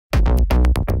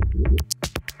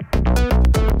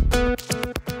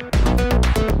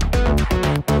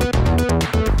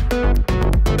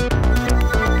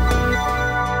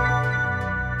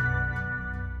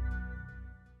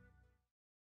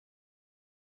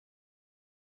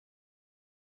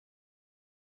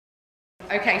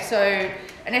Okay, so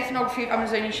an ethnography of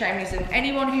Amazonian shamanism.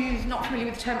 Anyone who's not familiar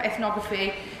with the term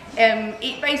ethnography,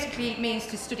 it basically means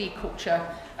to study culture.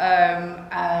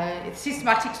 It's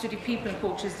systematic study of people and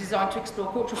cultures designed to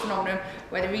explore cultural phenomena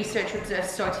where the researcher observes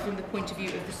society from the point of view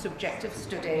of the subject of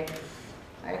study.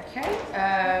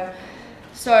 Okay.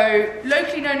 So,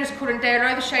 locally known as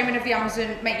curandero, the shaman of the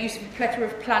Amazon make use of a plethora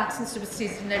of plants and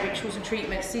substances in their rituals and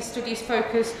treatments. These studies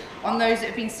focus on those that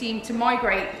have been seen to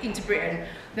migrate into Britain.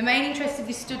 The main interests of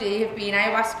this study have been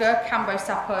ayahuasca, cambo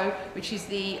sapo, which is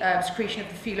the secretion of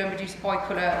the Phyllomedusa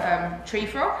bicolor tree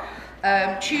frog,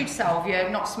 chewed salvia,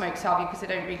 not smoked salvia because they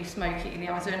don't really smoke it in the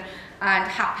Amazon, and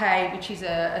hape, which is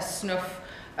a snuff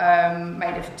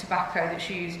made of tobacco that's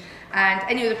used, and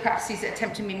any other practices that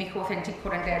attempt to mimic authentic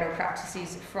curandero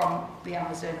practices from the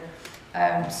Amazon.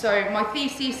 So my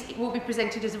thesis will be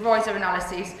presented as a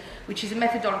rhizoanalysis, which is a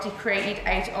methodology created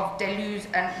out of Deleuze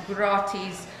and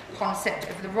Gurati's concept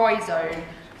of the rhizome.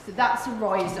 So that's a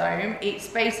rhizome. It's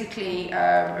basically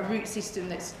a root system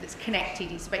that's connected.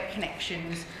 It's about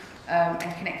connections and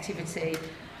connectivity.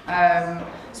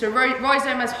 So a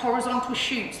rhizome has horizontal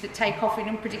shoots that take off in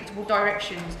unpredictable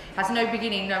directions, has no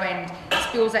beginning, no end, it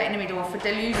spills out in the middle. For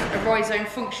Deleuze, a rhizome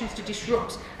functions to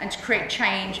disrupt and to create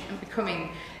change and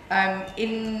becoming.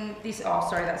 In this,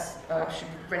 sorry, that's, I should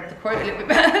have read the quote a little bit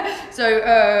better. So,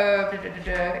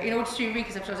 in order to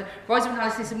reconceptualize rhizome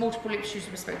analysis and multiple literatures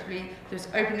respectively, there's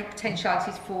opening up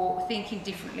potentialities for thinking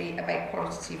differently about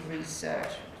qualitative research.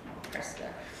 Press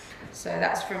there. So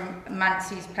that's from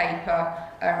Mancy's paper,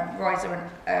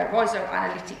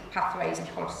 Rhizoanalytic Pathways in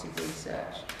Qualitative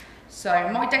Research. So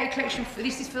my data collection,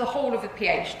 this is for the whole of the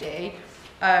PhD.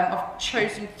 I've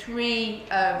chosen 3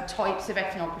 types of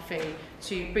ethnography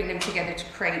to bring them together to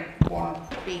create one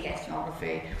big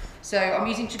ethnography. So I'm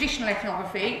using traditional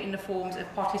ethnography in the forms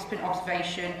of participant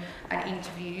observation and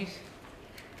interviews.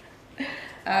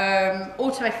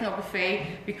 Autoethnography,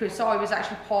 because I was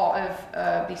actually part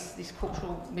of this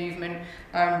cultural movement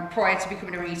prior to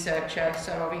becoming a researcher,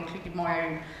 so I've included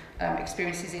my own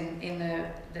experiences in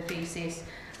the thesis,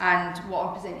 and what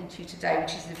I'm presenting to you today,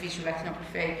 which is the visual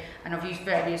ethnography, and I've used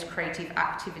various creative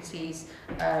activities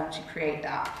to create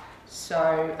that.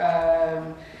 So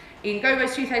in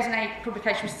Gobo's 2008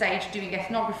 publication of Sage Doing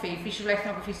Ethnography, visual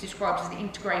ethnography is described as the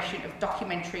integration of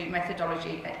documentary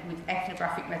methodology with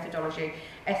ethnographic methodology.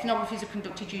 Ethnographies are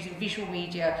conducted using visual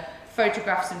media,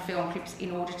 photographs and film clips in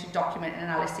order to document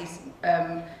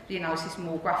the analysis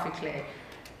more graphically.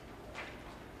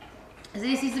 So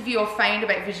this is the view I've found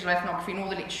about visual ethnography in all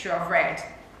the literature I've read.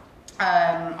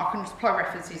 I can supply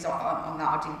references on that.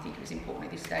 I didn't think it was important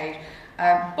at this stage.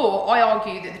 But I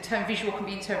argue that the term visual can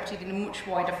be interpreted in a much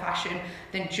wider fashion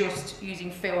than just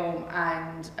using film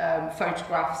and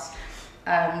photographs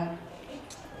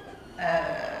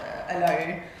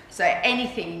alone. So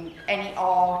anything, any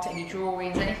art, any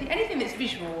drawings, anything that's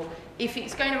visual, if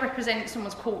it's going to represent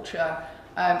someone's culture,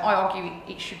 I argue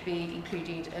it should be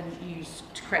included and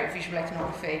used to create visual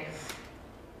ethnography.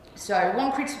 So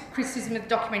one criticism of the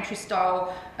documentary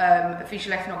style of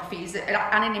visual ethnography is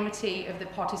that anonymity of the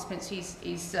participants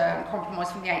is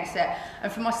compromised from the outset.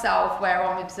 And for myself, where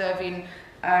I'm observing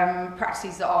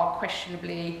practices that are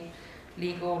questionably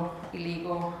legal,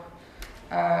 illegal,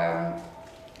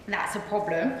 that's a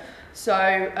problem. So,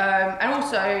 and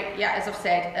also, yeah, as I've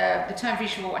said, the term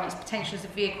visual and its potential as a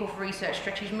vehicle for research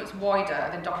stretches much wider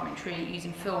than documentary,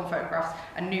 using film, photographs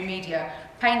and new media.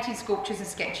 Paintings, sculptures and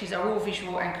sketches are all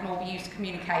visual and can all be used to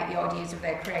communicate the ideas of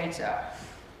their creator.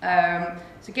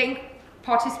 So getting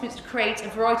participants to create a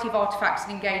variety of artefacts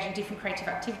and engage in different creative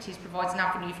activities provides an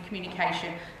avenue for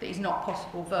communication that is not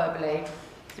possible verbally.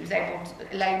 So it was able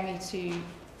to allow me to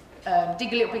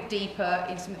dig a little bit deeper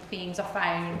in some of the themes I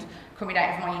found coming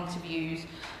out of my interviews.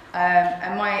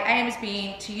 And my aim has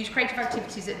been to use creative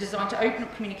activities that are designed to open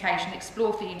up communication and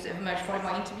explore themes that have emerged from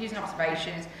my interviews and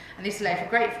observations, and this allowed for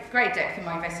great depth in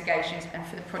my investigations and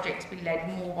for the project to be led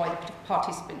more by the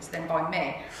participants than by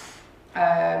me.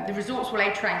 The results will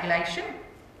aid triangulation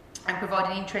and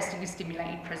provide an interesting and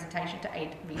stimulating presentation to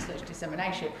aid research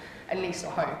dissemination. At least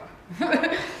I hope.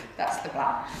 That's the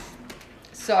plan.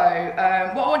 So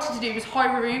what I wanted to do was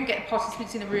hire a room, get the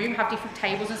participants in the room, have different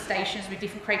tables and stations with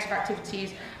different creative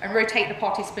activities, and rotate the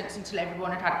participants until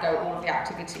everyone had to go all of the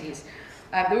activities.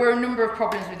 There were a number of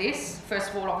problems with this.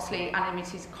 First of all, obviously,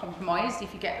 anonymity is compromised.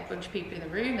 If you get a bunch of people in the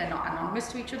room, they're not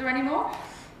anonymous to each other anymore.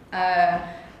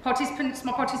 My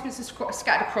participants are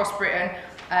scattered across Britain.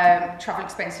 Travel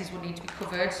expenses will need to be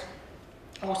covered.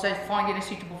 Also, finding a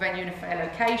suitable venue and a fair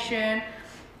location,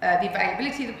 the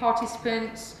availability of the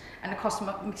participants, and the cost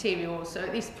of materials. So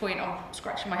at this point, I'm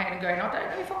scratching my head and going, I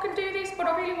don't know if I can do this, but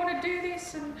I really want to do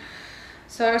this. And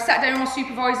so I sat down with my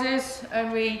supervisors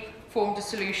and we formed a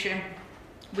solution,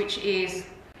 which is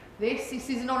this. This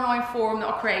is an online forum that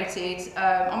I created.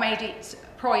 I made it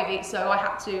private, so I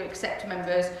had to accept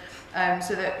members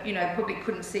so that the public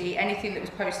couldn't see anything that was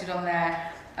posted on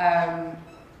there,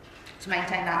 to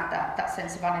maintain that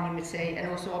sense of anonymity, and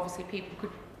also obviously people could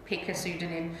pick a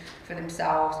pseudonym for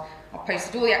themselves. I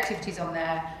posted all the activities on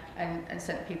there and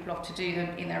sent people off to do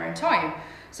them in their own time.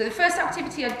 So the first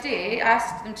activity I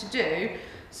asked them to do,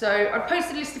 so I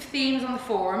posted a list of themes on the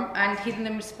forum and hidden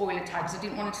them with spoiler tags. I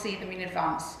didn't want to see them in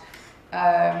advance.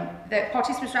 The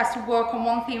participants were asked to work on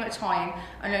one theme at a time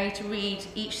and only to read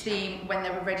each theme when they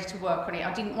were ready to work on it.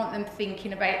 I didn't want them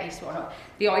thinking about this one.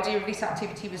 The idea of this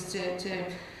activity was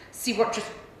to see what just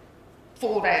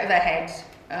falls out of their heads.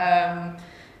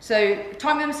 So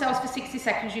time themselves for 60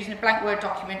 seconds using a blank Word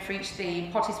document for each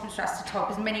theme. Participants were asked to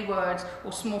type as many words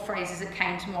or small phrases that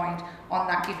came to mind on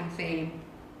that given theme.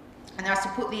 And they're asked to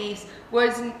put these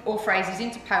words or phrases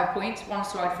into PowerPoint, one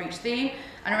slide for each theme,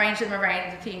 and arrange them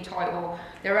around the theme title.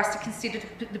 They were asked to consider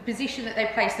the position that they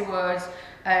placed the words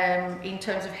in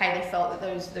terms of how they felt that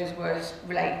those words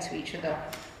related to each other.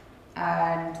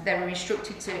 And they were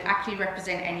instructed to accurately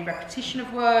represent any repetition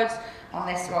of words on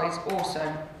their slides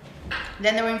also.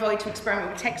 Then they were invited to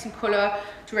experiment with text and colour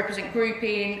to represent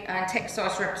grouping, and text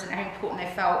size to represent how important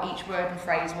they felt each word and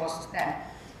phrase was to them.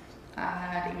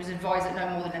 And it was advised that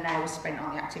no more than an hour was spent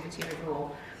on the activity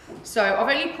overall. So I've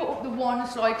only put up the one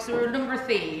slide because there are a number of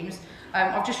themes.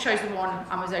 I've just chosen the one,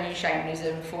 Amazonian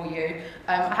Shamanism, for you.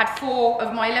 I had 4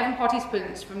 of my 11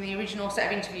 participants from the original set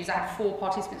of interviews. I had 4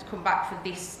 participants come back for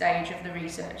this stage of the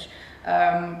research.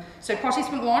 So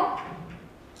participant 1,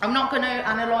 I'm not going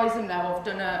to analyse them now. I've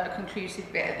done a conclusive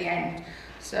bit at the end.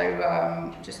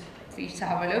 So just for you to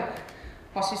have a look.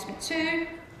 Participant 2.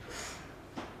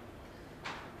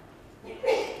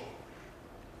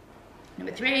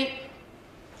 Number 3.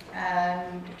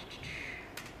 And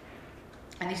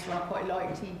this one I quite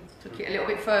liked. He took it a little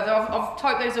bit further. I've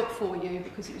typed those up for you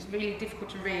because it was really difficult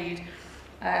to read.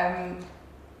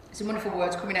 Some wonderful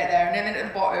words coming out there. And then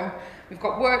at the bottom, we've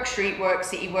got work, street, work,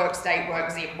 city, work, state, work,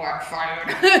 zip, work, phone.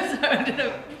 So I don't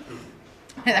know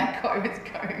where that guy was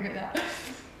going with that.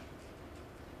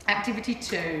 Activity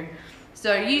 2.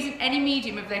 So using any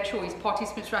medium of their choice,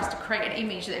 participants were asked to create an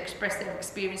image that expressed their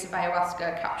experience of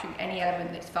ayahuasca, capturing any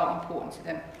element that felt important to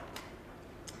them.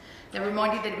 They were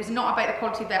reminded that it was not about the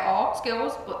quality of their art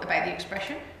skills, but about the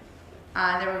expression.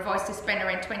 And they were advised to spend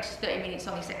around 20 to 30 minutes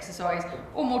on this exercise,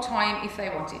 or more time if they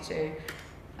wanted to.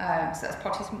 So that's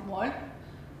participant 1.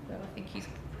 So I think he's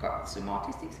got some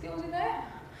artistic skills in there.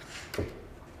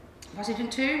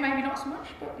 Participant 2, maybe not so much,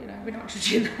 but we're not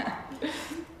judging that.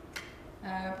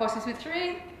 Participant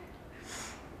 3.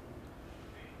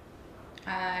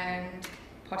 And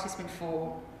participant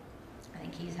 4. I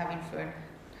think he's having fun.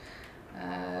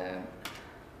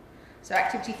 So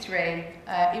activity 3,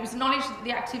 it was acknowledged that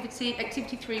the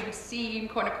activity 3 would seem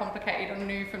kind of complicated. I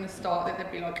knew from the start that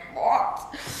they'd be like,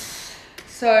 what?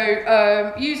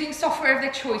 So using software of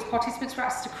their choice, participants were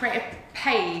asked to create a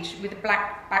page with a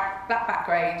black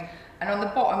background, and on the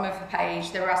bottom of the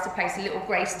page they were asked to place a little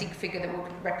grey stick figure that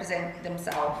would represent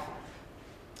themselves.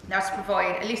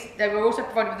 They were also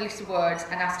provided with a list of words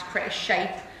and asked to create a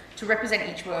shape to represent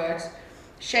each word.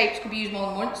 Shapes could be used more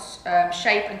than once.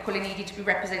 Shape and colour needed to be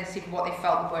representative of what they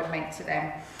felt the word meant to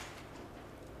them.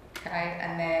 Okay,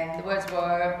 and then the words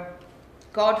were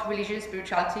God, religion,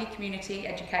 spirituality, community,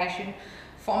 education,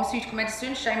 pharmaceutical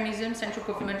medicine, shamanism, central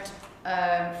government,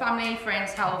 family,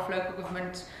 friends, health, local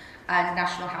government, and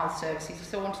national health services.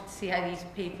 So I wanted to see how these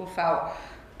people felt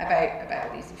about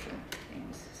all these different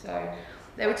things. So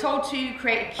they were told to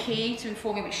create a key to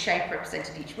inform you which shape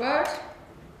represented each word.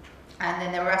 And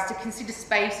then they were asked to consider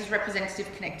space as representative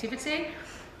of connectivity,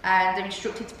 and they're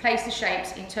instructed to place the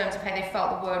shapes in terms of how they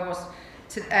felt the word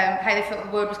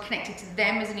was connected to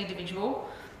them as an individual,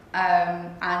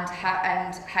 and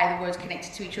how the words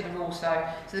connected to each other also.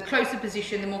 So the closer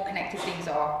position, the more connected things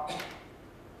are.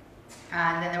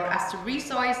 And then they were asked to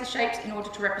resize the shapes in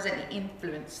order to represent the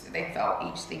influence that they felt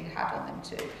each thing had on them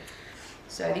too.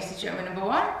 So this is gentleman number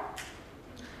 1.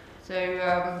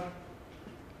 So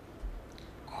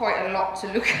quite a lot to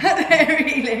look at there,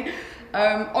 really.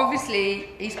 Obviously,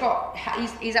 he's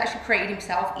actually created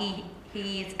himself.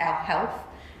 He is our health,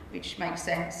 which makes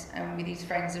sense, and with his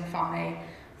friends and family,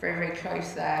 very, very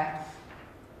close there.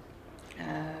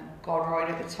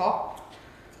 at the top.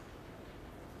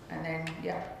 And then,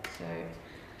 yeah, so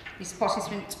this is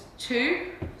participant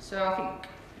 2. So I think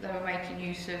they were making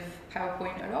use of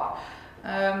PowerPoint a lot.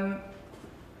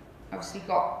 Obviously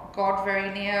got God very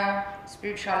near.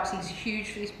 Spirituality is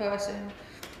huge for this person.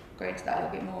 Go into that a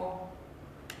little bit more.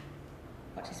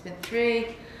 Participant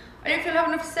 3. I don't feel I have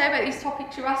enough to say about these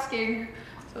topics you're asking.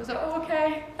 So I was like, oh,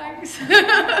 okay, thanks.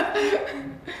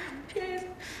 Cheers.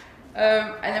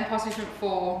 And then participant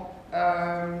 4,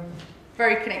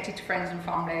 very connected to friends and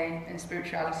family and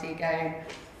spirituality again.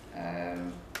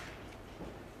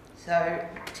 So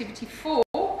activity 4,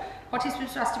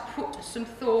 participants are asked to put some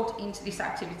thought into this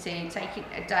activity, taking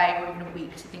a day or even a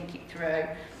week to think it through.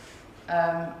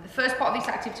 The first part of this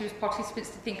activity was participants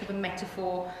to think of a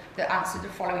metaphor that answered the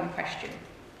following question.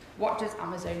 What does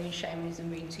Amazonian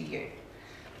shamanism mean to you?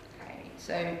 Okay,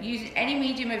 so using any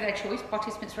medium of their choice,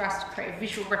 participants were asked to create a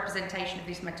visual representation of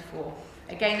this metaphor.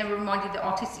 Again, they were reminded that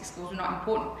artistic skills were not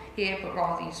important here, but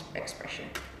rather the expression.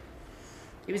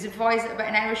 It was advised that about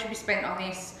an hour should be spent on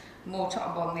this, more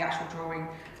time on the actual drawing,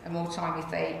 and more time if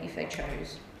they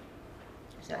chose.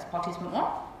 So that's participant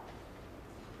 1.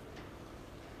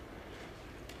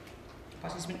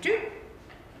 Participant 2.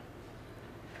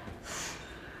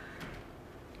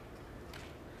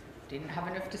 Didn't have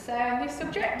enough to say on this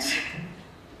subject.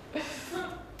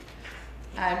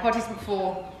 And participant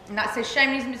 4, and that says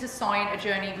shamanism is a sign, a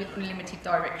journey with unlimited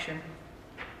direction.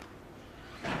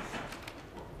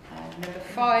 And number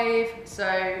 5,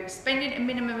 so spending a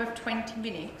minimum of 20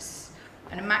 minutes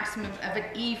and a maximum of an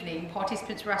evening,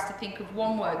 participants were asked to think of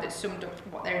one word that summed up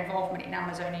what their involvement in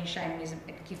Amazonian shamanism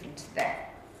had given to them.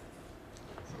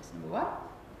 So that's number 1.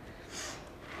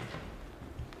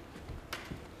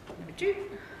 Number 2.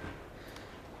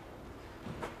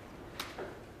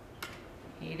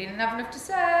 He didn't have enough to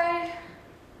say.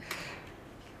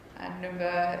 And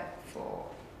number 4.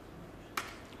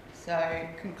 So,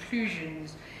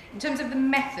 conclusions. In terms of the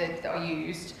method that I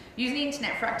used, using the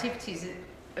internet for activities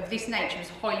of this nature was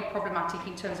highly problematic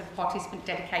in terms of participant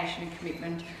dedication and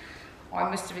commitment. I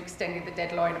must have extended the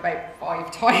deadline about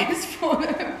 5 times for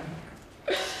them.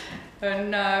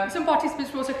 And some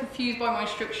participants were also confused by my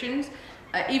instructions.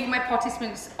 Even when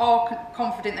participants are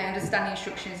confident they understand the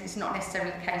instructions, it's not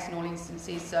necessarily the case in all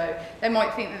instances. So they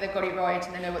might think that they've got it right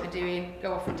and they know what they're doing,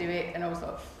 go off and do it. And I was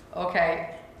like,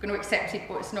 okay, I'm going to accept it,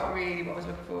 but it's not really what I was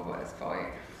looking for, but that's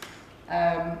fine.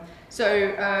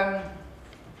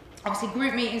 Obviously,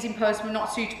 group meetings in person were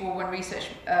not suitable when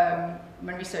researching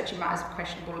matters of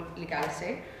questionable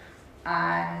legality.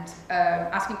 And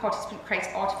asking participants to create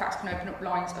artifacts can open up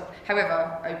lines of,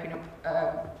 however,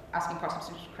 asking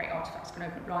participants to create artifacts can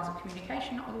open up lines of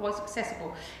communication not otherwise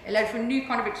accessible. It allowed for a new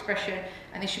kind of expression,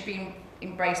 and this should be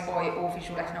embraced by all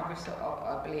visual ethnographers,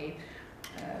 I believe.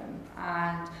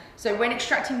 And so when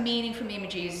extracting meaning from the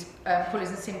images, colours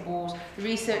and symbols, the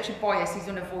researcher bias is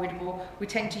unavoidable. We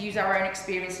tend to use our own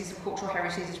experiences of cultural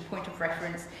heritage as a point of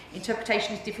reference.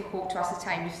 Interpretation is difficult to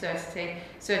ascertain with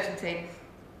certainty.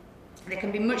 There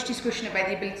can be much discussion about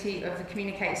the ability of the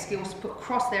communicator's skills to put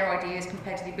across their ideas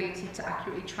compared to the ability to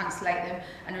accurately translate them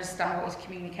and understand what is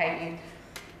communicated.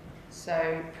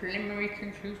 So, preliminary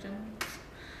conclusions.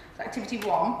 So, activity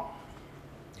 1.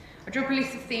 I drew up a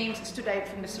list of themes that stood out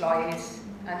from the slides,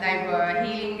 and they were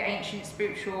healing, ancient,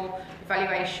 spiritual,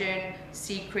 evaluation,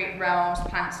 secret, realms,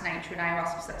 plants, nature, and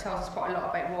ayahuasca. So that tells us quite a lot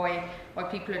about why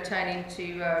people are turning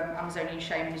to Amazonian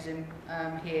shamanism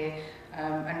here,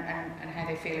 and how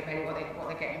they feel about it, what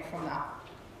they're getting from that.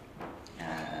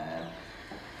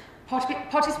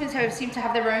 Participants, however, seem to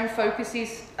have their own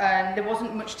focuses, and there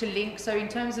wasn't much to link. So in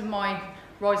terms of my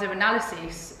rhizo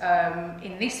analysis,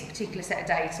 in this particular set of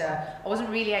data, I wasn't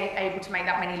really able to make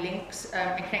that many links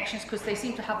and connections because they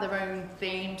seem to have their own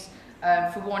themes.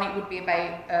 For one, it would be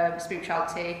about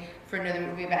spirituality. For another, it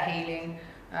would be about healing.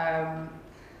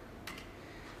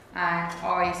 And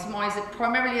I surmise that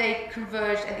primarily they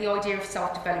converged at the idea of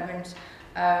self-development.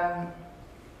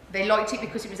 They liked it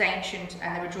because it was ancient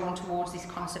and they were drawn towards this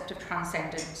concept of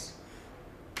transcendence.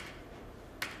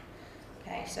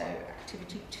 Okay, so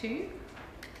activity 2.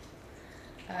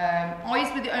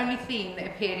 Eyes were the only theme that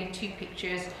appeared in 2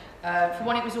 pictures. For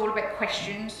one, it was all about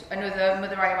questions, another,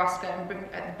 Mother Ayahuasca and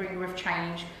the bringer of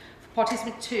change. For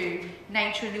participant 2,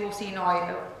 nature and the all-seeing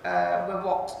eye were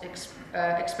what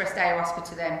expressed ayahuasca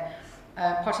to them.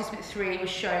 Participant 3 was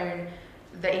shown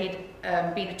that he'd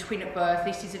been a twin at birth.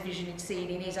 This is a vision he'd seen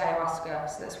in his ayahuasca,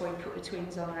 so that's why he put the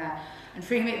twins on there. And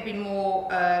for him, it had been more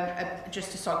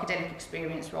just a psychedelic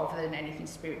experience rather than anything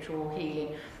spiritual or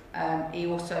healing. He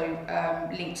also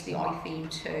linked the eye theme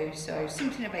too, so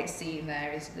something about seeing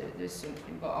there is there's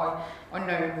something, but I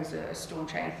know him as a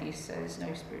staunch atheist, so there's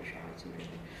no spirituality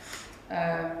really.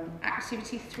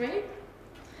 Activity 3.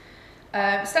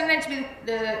 Standing out to be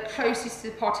the closest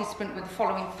to the participant with the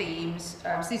following themes.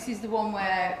 So this is the one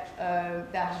where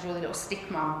they have to draw the little stick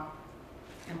man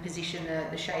and position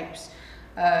the shapes.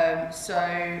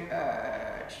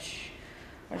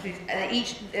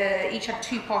 Each had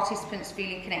 2 participants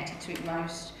feeling connected to it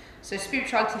most. So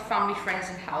spirituality, family, friends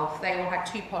and health, they all had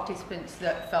 2 participants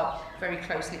that felt very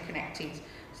closely connected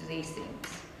to these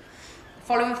things. The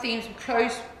following themes were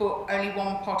close, but only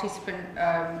 1 participant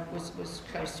was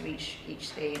close to each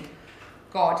theme: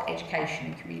 God, education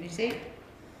and community.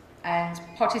 And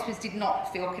participants did not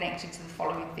feel connected to the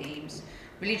following themes: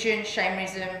 religion,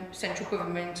 shamanism, central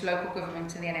government, local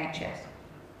government and the NHS.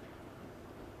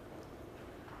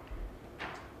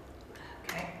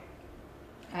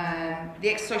 The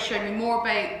exercise showed me more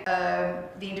about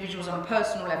the individuals on a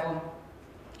personal level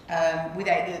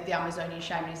without the Amazonian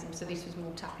shamanism, so this was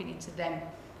more tapping into them,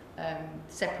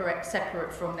 separate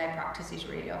from their practices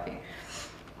really, I think,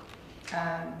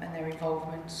 and their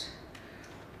involvement.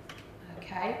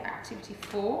 Okay, activity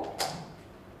 4.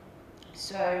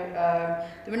 So there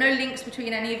were no links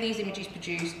between any of these images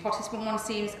produced. Participant 1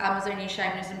 seems Amazonian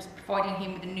shamanism providing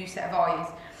him with a new set of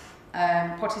eyes.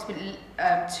 Participant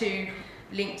 2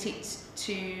 linked it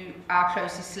to our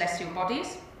closest celestial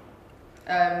bodies.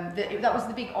 That was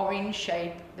the big orange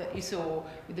shape that you saw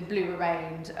with the blue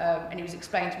around, and it was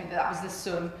explained to me that that was the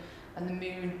sun and the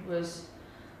moon was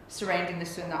surrounding the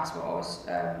sun. That's what I was,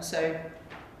 that's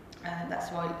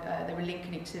why they were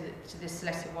linking it to the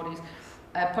celestial bodies.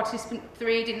 Participant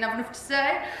 3 didn't have enough to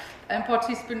say, and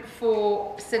participant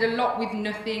 4 said a lot with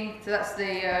nothing. So that's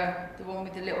the one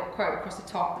with the little quote across the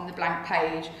top and the blank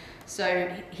page. So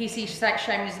he sees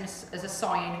shamanism as a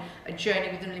sign, a journey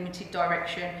with unlimited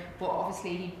direction. But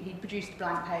obviously he produced a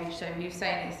blank page, so he was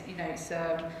saying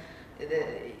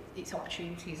it's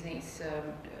opportunities and it's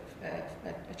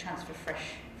a chance for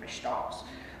fresh starts.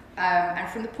 And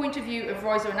from the point of view of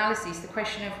rhizoanalysis, the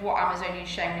question of what Amazonian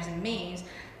shamanism means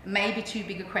may be too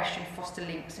big a question to foster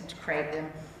links and to create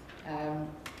them.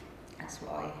 That's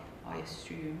what I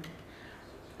assume.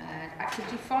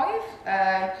 Activity 5.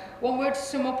 One word to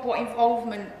sum up what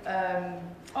involvement. Did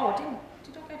I go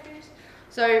through this?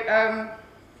 So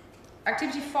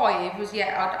activity 5 was I'd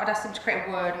asked them to create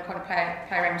a word and kind of play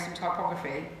around with some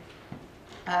typography.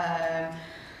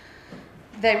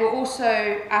 They were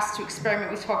also asked to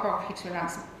experiment with typography to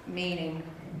enhance meaning.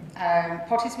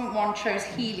 Participant 1 chose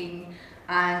healing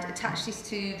and attached this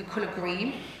to the colour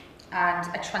green and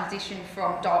a transition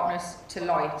from darkness to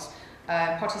light.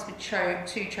 Participant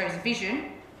 2 chose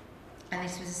vision, and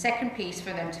this was the second piece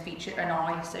for them to feature an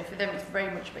eye. So for them it's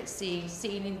very much about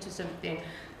seeing into something,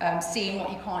 seeing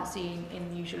what you can't see in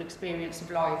the usual experience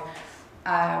of life.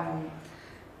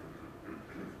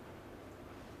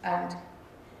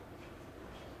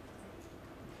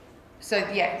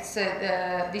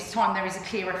 This time there is a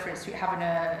clear reference to it having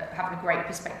a great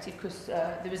perspective, because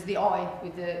there was the eye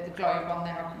with the globe on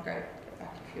there. I can go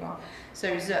back if you want. So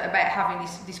it was about having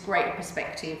this greater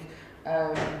perspective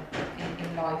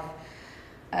in life.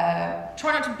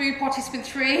 Try not to boo participant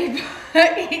 3,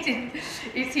 but he didn't.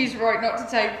 It's his right not to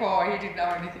take part. He didn't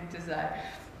have anything to say.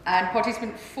 And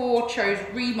participant 4 chose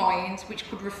remind, which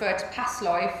could refer to past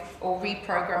life or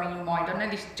reprogramming your mind. I know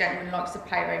this gentleman likes to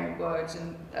play around with words,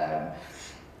 and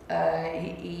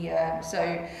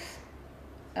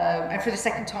and for the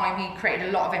second time he created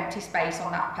a lot of empty space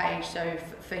on that page. So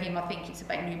for him, I think it's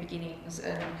about new beginnings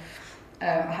and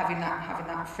having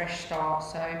that fresh start.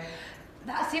 So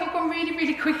that's it. I've gone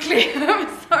really quickly. I'm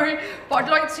sorry, but I'd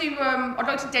like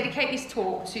to dedicate this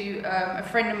talk to a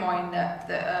friend of mine that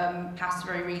passed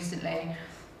very recently,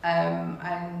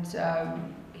 and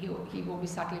he will be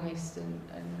sadly missed. And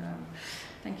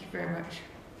thank you very much.